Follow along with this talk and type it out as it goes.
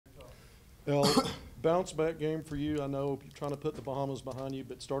El, bounce back game for you. I know you're trying to put the Bahamas behind you,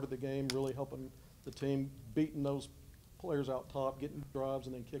 but started the game really helping the team, beating those players out top, getting drives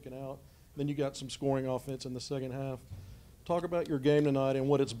and then kicking out. Then you got some scoring offense in the second half. Talk about your game tonight and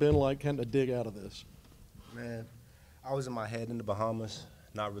what it's been like kind of dig out of this. Man, I was in my head in the Bahamas,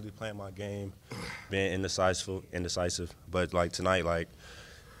 not really playing my game, being indecisive. But like tonight, like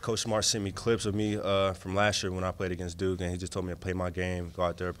Coach Smart sent me clips of me from last year when I played against Duke, and he just told me to play my game, go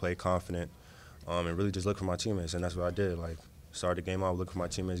out there, play confident, and really just look for my teammates, and that's what I did. Like started the game out, look for my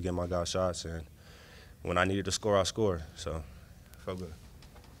teammates, get my guys shots, and when I needed to score, I scored. So I felt good.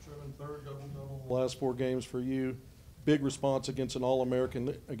 Trevon, third double-double last 4 games for you. Big response against an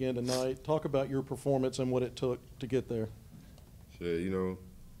All-American again tonight. Talk about your performance and what it took to get there. Shit, you know,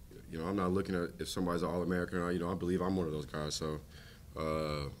 I'm not looking at if somebody's an All-American or not. You know, I believe I'm one of those guys. So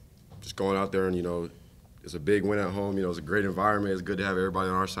just going out there and, you know, it's a big win at home. You know, it's a great environment. It's good to have everybody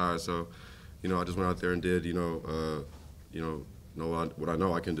on our side. So, you know, I just went out there and did, know what I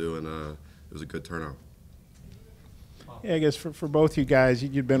know I can do, and it was a good turnout. Yeah, I guess for both you guys,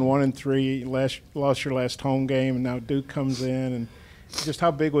 you've been 1-3, lost your last home game, and now Duke comes in. And just how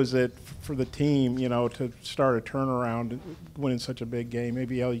big was it for the team, you know, to start a turnaround, winning such a big game?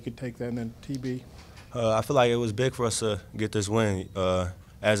 Maybe, El, you could take that, and then TB. I feel like it was big for us to get this win.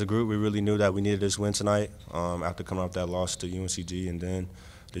 As a group, we really knew that we needed this win tonight after coming off that loss to UNCG and then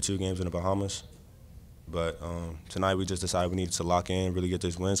the 2 games in the Bahamas. But tonight we just decided we needed to lock in, really get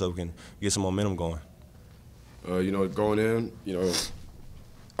this win so we can get some momentum going. You know, going in, you know,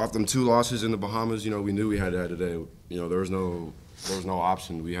 off them 2 losses in the Bahamas, you know, we knew we had to have today. You know, there was no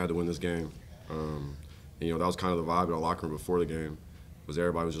option. We had to win this game. And, you know, that was kind of the vibe in our locker room before the game. Was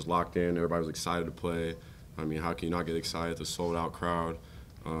everybody was just locked in. Everybody was excited to play. I mean, how can you not get excited? The sold-out crowd.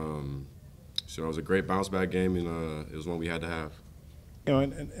 So it was a great bounce-back game, and it was one we had to have. You know,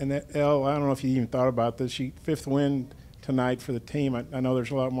 and El, I don't know if you even thought about this. 5th win tonight for the team. I know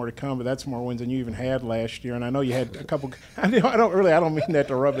there's a lot more to come, but that's more wins than you even had last year. And I know you had a couple. I don't mean that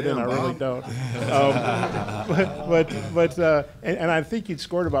to rub it in. I really don't. And I think you'd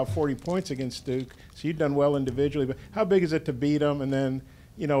scored about 40 points against Duke, so you'd done well individually. But how big is it to beat them, and then,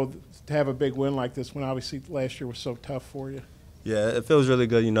 you know, to have a big win like this when obviously last year was so tough for you? Yeah, it feels really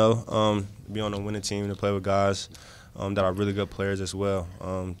good, you know, to be on a winning team, to play with guys that are really good players as well.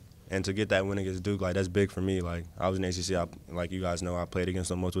 And to get that win against Duke, like, that's big for me. Like, I was in ACC, like you guys know, I played against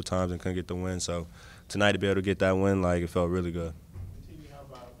them multiple times and couldn't get the win. So tonight to be able to get that win, like, it felt really good. How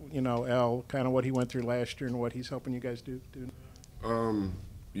about, you know, El, kind of what he went through last year and what he's helping you guys do?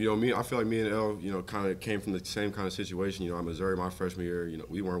 You know, I feel like me and El, you know, kind of came from the same kind of situation. You know, at Missouri, my freshman year, you know,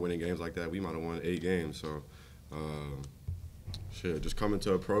 we weren't winning games like that. We might have won 8 games. So, just coming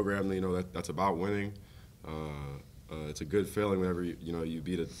to a program, you know, that's about winning. It's a good feeling whenever you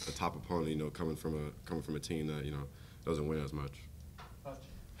beat a top opponent. You know, coming from a team that, you know, doesn't win as much.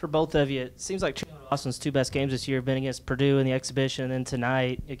 For both of you, it seems like Chandler Austin's 2 best games this year have been against Purdue in the exhibition, and then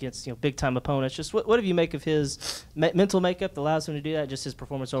tonight against, you know, big time opponents. Just what do you make of his mental makeup that allows him to do that? Just his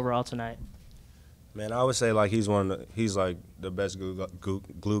performance overall tonight. Man, I would say like he's like the best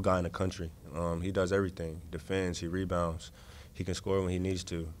glue guy in the country. He does everything. Defends, he rebounds. He can score when he needs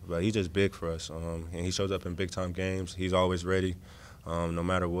to, but he's just big for us, and he shows up in big-time games. He's always ready, no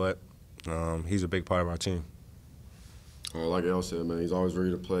matter what. He's a big part of our team. Like El said, man, he's always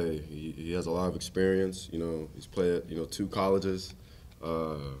ready to play. He has a lot of experience. You know, he's played at, you know, 2 colleges,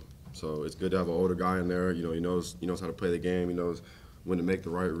 so it's good to have an older guy in there. You know, he knows how to play the game. He knows when to make the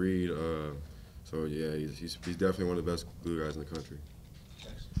right read. So yeah, he's definitely one of the best glue guys in the country.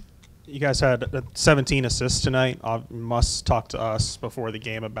 You guys had 17 assists tonight. Must talk to us before the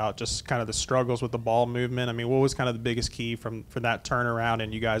game about just kind of the struggles with the ball movement. I mean, what was kind of the biggest key for that turnaround?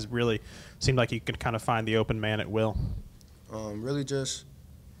 And you guys really seemed like you could kind of find the open man at will. Really just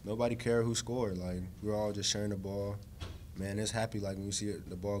nobody cared who scored. Like, we were all just sharing the ball. Man, it's happy, like, when you see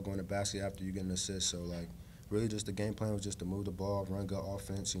the ball go in the basket after you get an assist. So, like, really just the game plan was just to move the ball, run good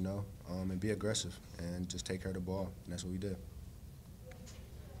offense, you know, and be aggressive and just take care of the ball. And that's what we did.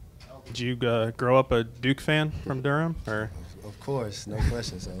 Did you grow up a Duke fan from Durham? Or? Of course, no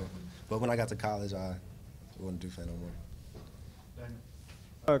question. So, but when I got to college, I wasn't a Duke fan no more.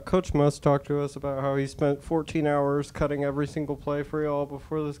 Coach Must talked to us about how he spent 14 hours cutting every single play for y'all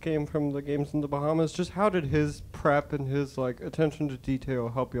before this game from the games in the Bahamas. Just how did his prep and his attention to detail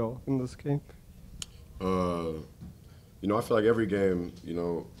help y'all in this game? You know, I feel like every game, you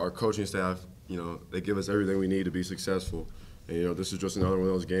know, our coaching staff, you know, they give us everything we need to be successful. And, you know, this is just another one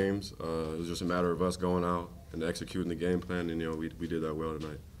of those games. It was just a matter of us going out and executing the game plan, and, you know, we did that well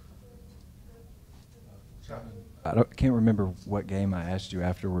tonight. can't remember what game I asked you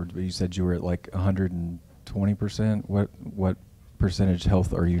afterwards, but you said you were at like 120%. What percentage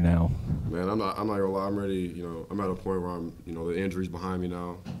health are you now? Man, I'm not gonna lie. I'm ready. You know, I'm at a point where the injury's behind me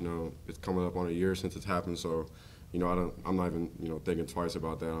now. You know, it's coming up on a year since it's happened. So, you know, I'm not even thinking twice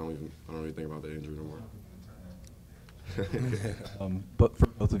about that. I don't really think about the injury no more. But for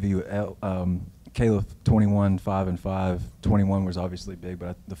both of you, Caleb, 21, 5 and 5. 21 was obviously big,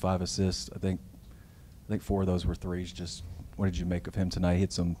 but the 5 assists, I think 4 of those were threes. Just what did you make of him tonight? He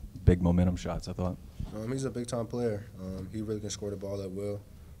hit some big momentum shots, I thought. He's a big-time player. He really can score the ball at will.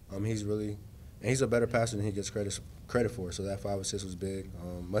 He's a better passer than he gets credit for. So that 5 assists was big.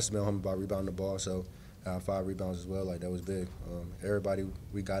 Must have been on him about rebounding the ball. So 5 rebounds as well. Like, that was big. Everybody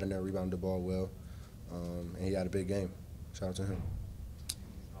we got in there rebounded the ball well, and he had a big game. Shout out to him.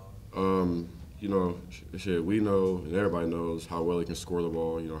 You know, shit, we know and everybody knows how well he can score the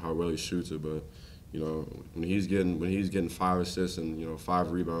ball. You know how well he shoots it, but you know when he's getting 5 assists and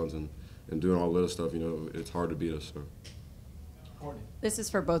 5 rebounds and doing all little stuff, it's hard to beat us. So. This is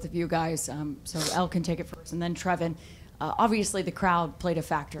for both of you guys, so Elle can take it first, and then Trevon. Obviously, the crowd played a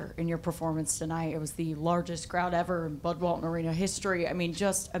factor in your performance tonight. It was the largest crowd ever in Bud Walton Arena history. I mean,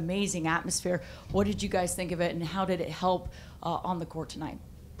 just amazing atmosphere. What did you guys think of it, and how did it help on the court tonight?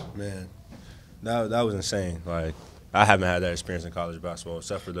 Man, that was insane. Like, I haven't had that experience in college basketball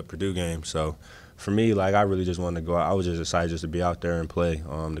except for the Purdue game. So, for me, like, I really just wanted to go out. I was just excited just to be out there and play.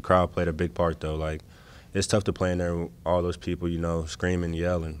 The crowd played a big part, though. Like, it's tough to play in there with all those people, screaming,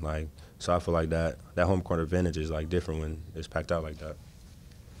 yelling. Like, so I feel like that home court advantage is, like, different when it's packed out like that.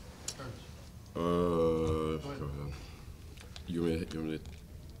 Go ahead. You want me to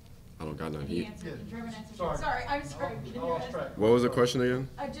I don't got nothing. Sorry, I'm sorry. What was the question again?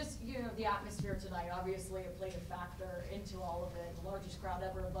 Just, the atmosphere tonight. Obviously, it played a factor into all of it. The largest crowd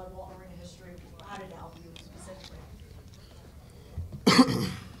ever in Bud Walton Arena history. How did it help you specifically?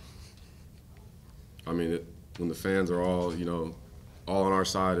 I mean, when the fans are all, all on our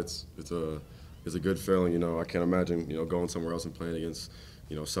side, it's a good feeling. I can't imagine, going somewhere else and playing against,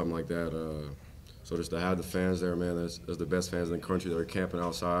 something like that. So just to have the fans there, man, that's the best fans in the country that are camping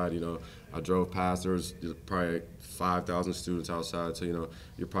outside. I drove past, there was probably 5,000 students outside, so,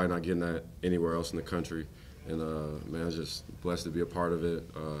 you're probably not getting that anywhere else in the country. And, man, I was just blessed to be a part of it.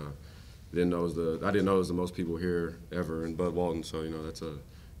 I didn't know it was the most people here ever in Bud Walton, so,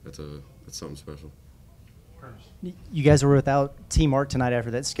 that's something special. You guys were without Team Art tonight after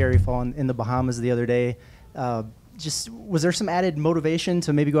that scary fall in the Bahamas the other day. Was there some added motivation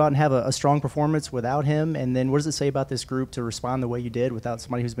to maybe go out and have a strong performance without him? And then what does it say about this group to respond the way you did without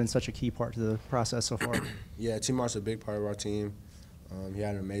somebody who's been such a key part to the process so far? Yeah, Team Art's a big part of our team. He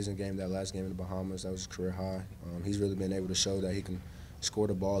had an amazing game that last game in the Bahamas. That was his career high. He's really been able to show that he can score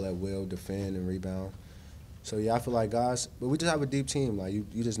the ball at will, defend, and rebound. So, yeah, I feel like guys, but we just have a deep team. Like, you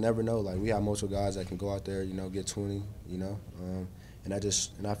just never know. Like, we have multiple guys that can go out there, get 20, and I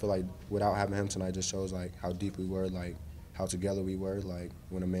feel like without having him tonight just shows, like, how deep we were, like, how together we were, like,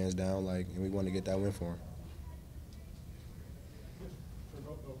 when a man's down, like, and we want to get that win for him.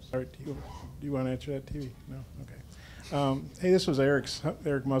 Sorry, do you want to answer that, TV? No? Okay. Hey, this was Eric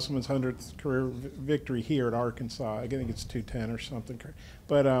Musselman's 100th career victory here at Arkansas. I think it's 210 or something.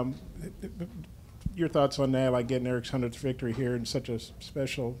 But your thoughts on that, like getting Eric's 100th victory here in such a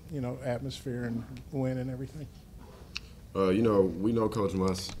special, atmosphere and win and everything? We know Coach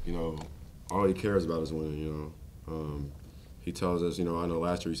Muss, all he cares about is winning, He tells us, I know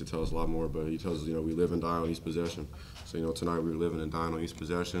last year he used to tell us a lot more, but he tells us, we live and die on each possession. So, tonight we were living and dying on each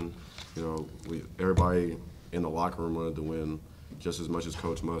possession. Everybody in the locker room wanted to win just as much as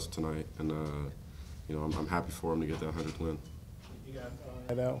Coach Muss tonight. And, I'm happy for him to get that 100th win. You got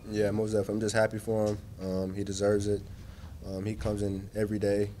that out? Yeah, most definitely. I'm just happy for him. He deserves it. He comes in every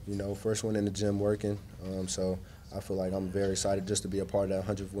day, first one in the gym working. So I feel like I'm very excited just to be a part of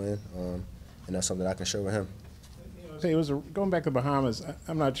that 100th win, and that's something I can share with him. It was going back to the Bahamas.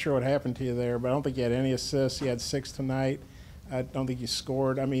 I'm not sure what happened to you there, but I don't think you had any assists. You had 6 tonight. I don't think you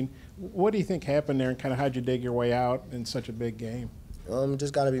scored. I mean, what do you think happened there, and kind of how'd you dig your way out in such a big game?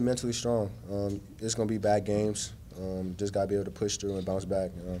 Just got to be mentally strong. It's going to be bad games. Just got to be able to push through and bounce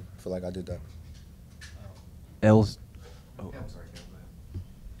back. I feel like I did that. Ellis. Oh.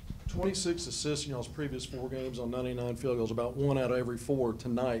 26 assists in y'all's previous 4 games on 99 field goals, about 1 out of every 4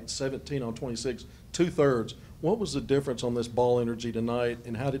 tonight, 17 on 26, 2/3. What was the difference on this ball energy tonight,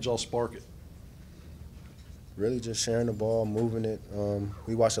 and how did y'all spark it? Really just sharing the ball, moving it.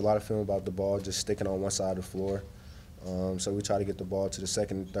 We watched a lot of film about the ball just sticking on one side of the floor. So we tried to get the ball to the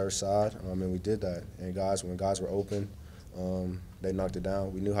second and third side, and we did that. And when guys were open, They knocked it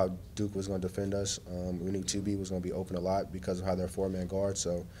down. We knew how Duke was going to defend us. We knew TB was going to be open a lot because of how they're four-man guard,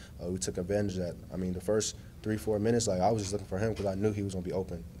 so we took advantage of that. I mean, the first 3-4 minutes, like, I was just looking for him because I knew he was going to be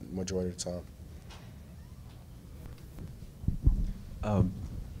open the majority of the time.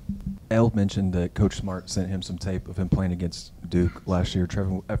 El mentioned that Coach Smart sent him some tape of him playing against Duke last year.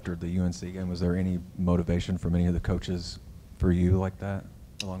 Trevon, after the UNC game, was there any motivation from any of the coaches for you like that,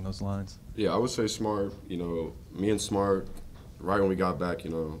 along those lines? Yeah, I would say Smart, you know, me and Smart, right when we got back,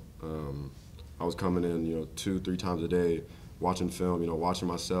 you know, I was coming in, you know, 2-3 times a day, watching film, you know, watching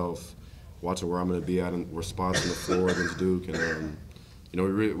myself, watching where I'm going to be at in response on the floor against Duke. And, you know,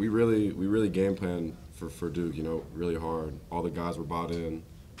 we really game planned for Duke, you know, really hard. All the guys were bought in.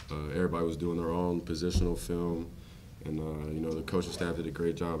 Everybody was doing their own positional film. And, you know, the coaching staff did a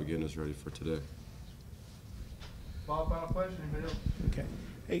great job of getting us ready for today. Bob, final question, okay.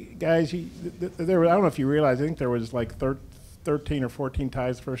 Hey, guys, I don't know if you realize, I think there was like 13 or 14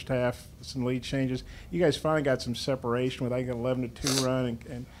 ties the first half, some lead changes. You guys finally got some separation with, I think, an 11-2 run,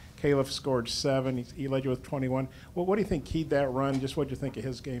 and Caleb scored 7. He led you with 21. Well, what do you think keyed that run? Just what do you think of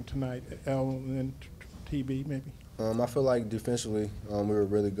his game tonight, El, and then TB maybe? I feel like defensively we were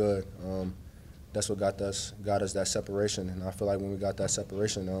really good. That's what got us that separation, and I feel like when we got that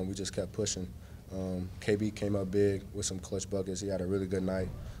separation, we just kept pushing. KB came up big with some clutch buckets. He had a really good night.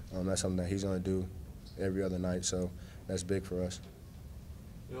 That's something that he's going to do every other night, so that's big for us.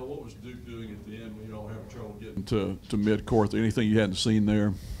 You know, what was Duke doing at the end when you all having trouble getting to mid-court? Anything you hadn't seen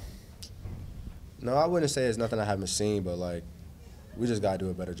there? No, I wouldn't say it's nothing I haven't seen, but, like, we just got to do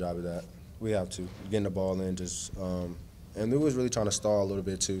a better job of that. We have to. Getting the ball in just and we was really trying to stall a little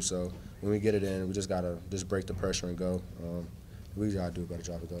bit too, so when we get it in, we just got to just break the pressure and go. We got to do a better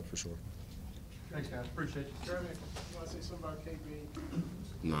job of that for sure. Thanks, guys. Appreciate you. Trevon, you want to say something about KB?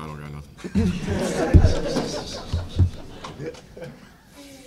 No, I don't got nothing.